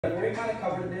I've already kind of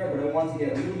covered it there, but I want to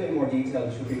get a little bit more detail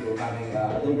just for people who are having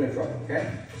a little bit of trouble,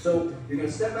 okay? So you're going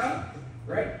to step out,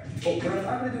 right? But what I'm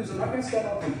not going to do is I'm not going to step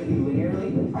out completely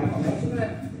linearly. I'm also going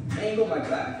to angle my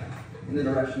back in the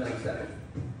direction that I'm stepping,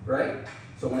 right?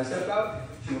 So when I step out,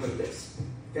 she will look like this,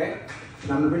 okay?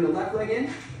 Now I'm going to bring the left leg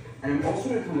in, and I'm also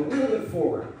going to come a little bit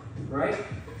forward, right?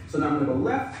 So now I'm going to go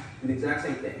left, do the exact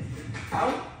same thing.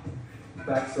 Out,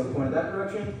 back to the point of that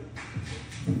direction,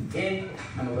 in,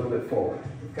 and a little bit forward,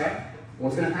 okay?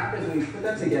 What's going to happen is when you put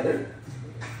that together,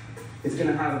 it's going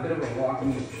to have a bit of a rocking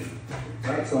motion,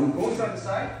 right? So I'm going side to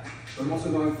side, but I'm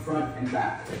also going front and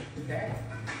back, okay?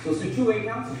 So let's do 2 8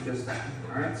 counts of just that,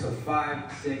 all right? So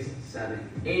 5, 6,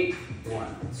 7, 8,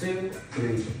 1, 2,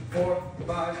 3, 4,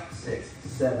 5, 6,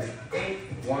 7, 8,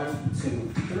 1,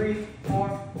 2, 3,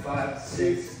 4, 5,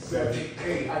 6, 7,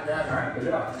 8. I got it. All right, good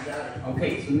job. I got it.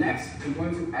 Okay, so next we're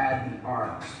going to add the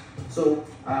arms. So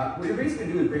what you're basically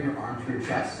doing is bring your arm to your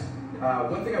chest.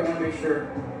 One thing I want to make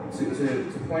sure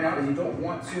to point out is you don't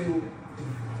want to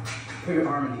put your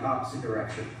arm in the opposite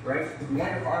direction, right? You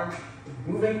want your arm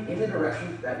moving in the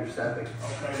direction that you're stepping.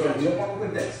 Okay, so you don't want to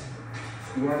look like this.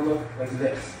 You want to look like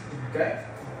this, okay?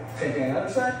 Same thing on the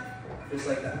other side, just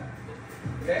like that,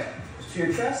 okay? Just to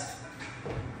your chest,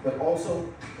 but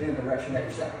also in the direction that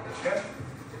you're stepping, okay?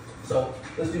 So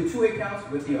let's do 2 8 counts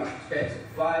with the arms, okay? So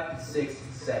 5, 6,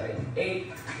 7,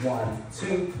 8, 1,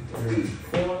 2, 3,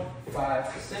 4,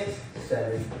 5, 6,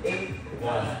 7, 8,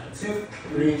 1, 2,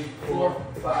 3, 4,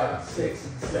 5, 6,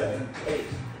 7, 8.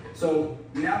 So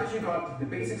now that you've got the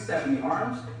basic step in the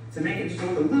arms, to make it just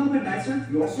look a little bit nicer,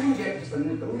 you also want to get just a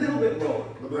little bit lower,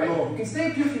 right? You can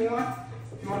stay up here if you want.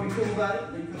 If you want to be cool about it,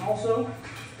 but you can also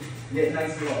get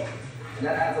nice and low. And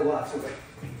that adds a lot to it.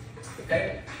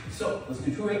 Okay? So let's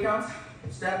do 2 8 counts.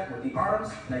 Step with the arms,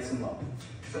 nice and low.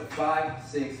 So 5,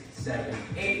 6, 7,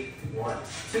 8, 1,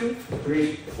 2,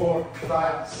 3, 4,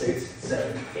 5, 6,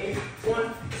 7, 8,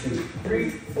 1, 2, 3,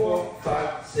 4,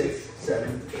 5, 6,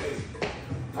 7, 8.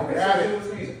 Okay, got it. What's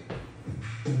the music?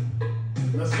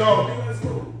 Let's go.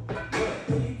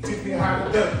 Teach me how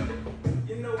to do it.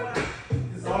 You know why?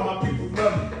 Cause all my people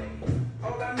love me.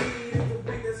 All I need is a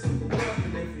big and super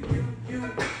bumpin'.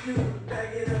 And for you,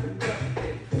 back it up and dump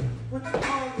it. Put your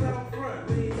arms out front,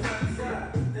 lean side to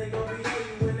side. They gon' be on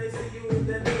you when they see you with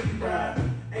that dirty ride.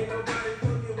 Ain't nobody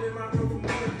fucking with my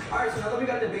performance. Alright, so now that we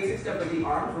got the basic step with the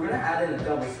arms, we're going to add in a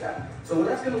double step. So what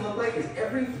that's going to look like is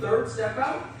every third step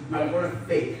out, I'm going to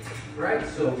fade, right?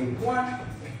 So it'll be 1,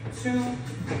 2,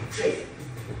 fade.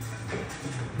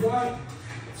 1,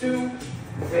 2,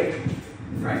 fade.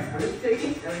 Right? I'm just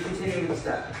taking and I'm continuing with the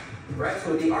step. Right?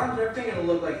 So with the arms and everything, it'll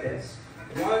look like this.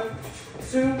 1,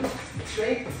 2,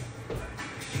 fade.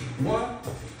 1,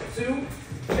 2,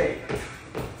 fade.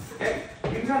 Okay?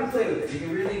 You can kind of play with it. You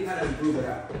can really kind of improve it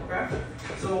out. Okay?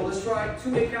 So let's try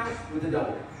 2 8 counts with the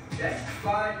double. Okay?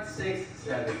 5, 6,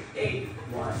 7, 8,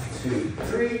 1, 2,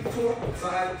 3, 4,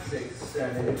 5, 6,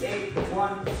 7, 8,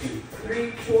 1, 2,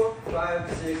 3, 4,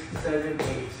 5, 6, 7,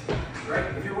 8. Right?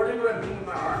 If you're wondering what I'm doing with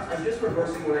my arms, I'm just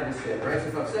reversing what I just did, right? So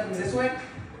if I'm stepping this way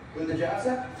with the jab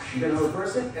step, I'm going to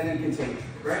reverse it and then continue,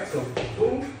 right? So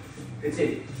boom,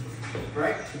 continue,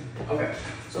 right? Okay,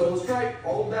 so let's try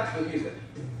all of that with music.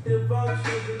 The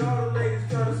functions and all the ladies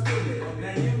try to swim it.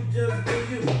 Now you just do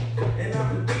you, and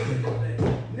I'm doing it.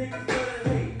 Niggas gonna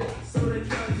hate, so they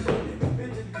try to show me.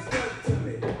 Bitches be stuck to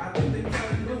me, I think they try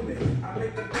to glue me. I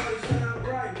make the party shine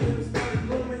bright, when it started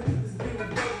blooming, this beat was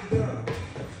bubble gum.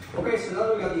 Okay, so now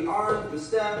that we got the arms, the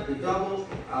step, the double,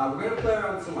 we're going to play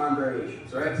around with some arm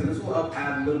variations, right? So this will help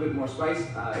add a little bit more spice.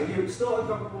 If you're still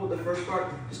uncomfortable with the first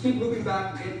part, just keep moving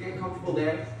back, get comfortable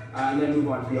there, and then move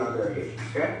on to the arm variations,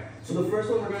 okay? So the first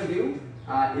one we're going to do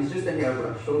is just a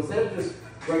hairbrush. So instead of just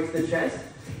right to the chest,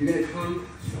 you're going to come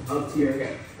up to your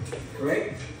head,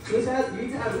 right? So this has, you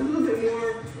need to add a little bit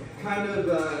more kind of,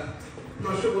 I'm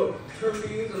not sure what term to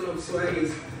use, I don't know if swag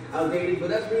is outdated, but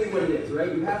that's really what it is,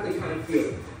 right? You have to kind of feel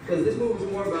it. Because this move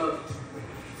is more about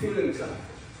feeling yourself.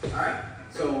 Alright?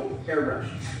 So, hairbrush.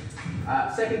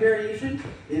 Second variation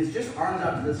is just arms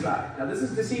out to the side. Now this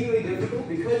is deceivingly difficult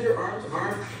because your arms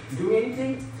aren't doing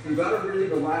anything, you've got to really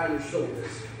rely on your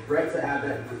shoulders, right, to add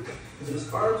that movement. So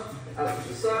just arms out to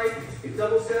the side, a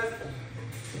double step,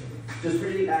 just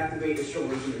really activate the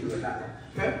shoulders when you're doing that one.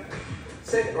 Okay?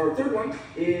 Second or third one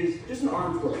is just an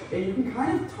arm throw. And you can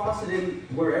kind of toss it in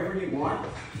wherever you want.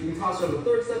 You can toss it on the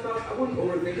third step out. I wouldn't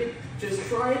overthink it. Just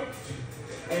try it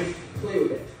and play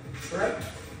with it. Alright?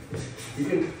 You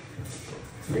can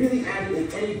really add it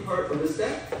in any part of the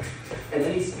step at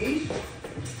any speed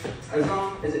as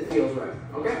long as it feels right.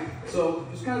 Okay? So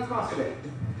just kind of toss it in.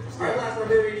 Alright, last one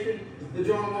variation, the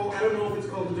drum John wall. I don't know if it's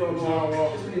called the John wall. John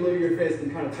wall. Just when you lower your fist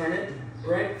and kind of turn it,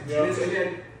 right? Yeah. And this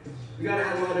again, you gotta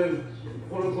add a lot of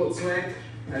quote unquote swag.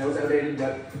 I know it's outdated,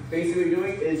 but basically what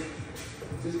you're doing is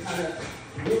just kind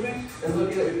of moving and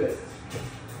looking at your fist.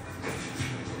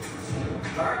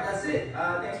 Alright, that's it.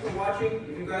 Thanks for watching.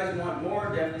 If you guys want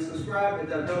more, definitely subscribe, hit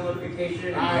that bell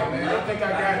notification. Alright, man. I think I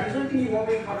got it. If there's anything you want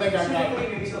me to cover specifically,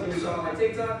 maybe something you saw on my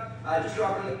TikTok, just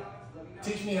drop it in the comments. Let me know.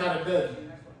 Teach me how to Dougie.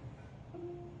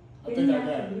 I Getting think I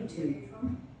that got from it.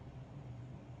 YouTube.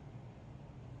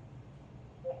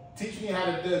 Teach me how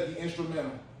to Dougie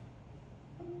instrumental.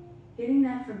 Getting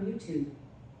that from YouTube.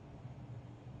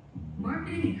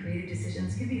 Marketing and creative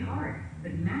decisions can be hard,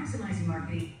 but maximizing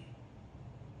marketing.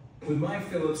 With my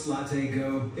Phillips Latte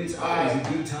Go, it's always a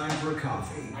good time for a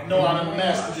coffee. I know how to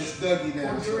master this Dougie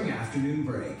now. Or during afternoon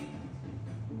break.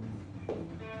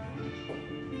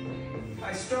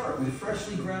 I start with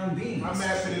freshly ground beans. I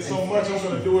mastered it and so much, I'm finish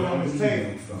gonna with do it on this quality table.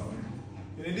 milk foam.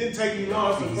 And it didn't take me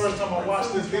long. It's the first time I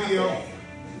watched this video.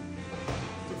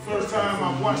 It's the first time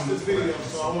I've watched this video,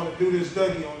 so I want to do this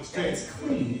Dougie on this And table. it's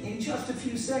clean in just a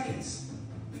few seconds.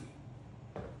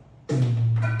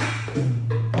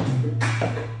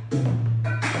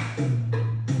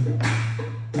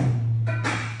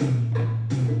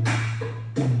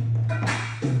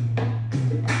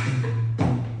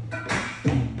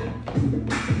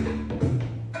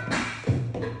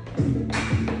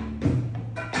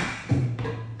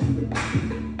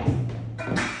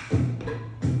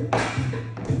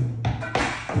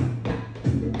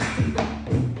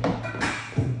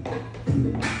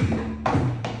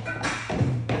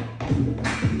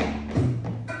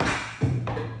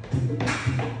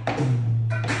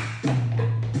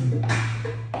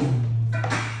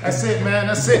 That's it, man.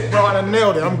 That's it, bro. I done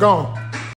nailed it. I'm gone.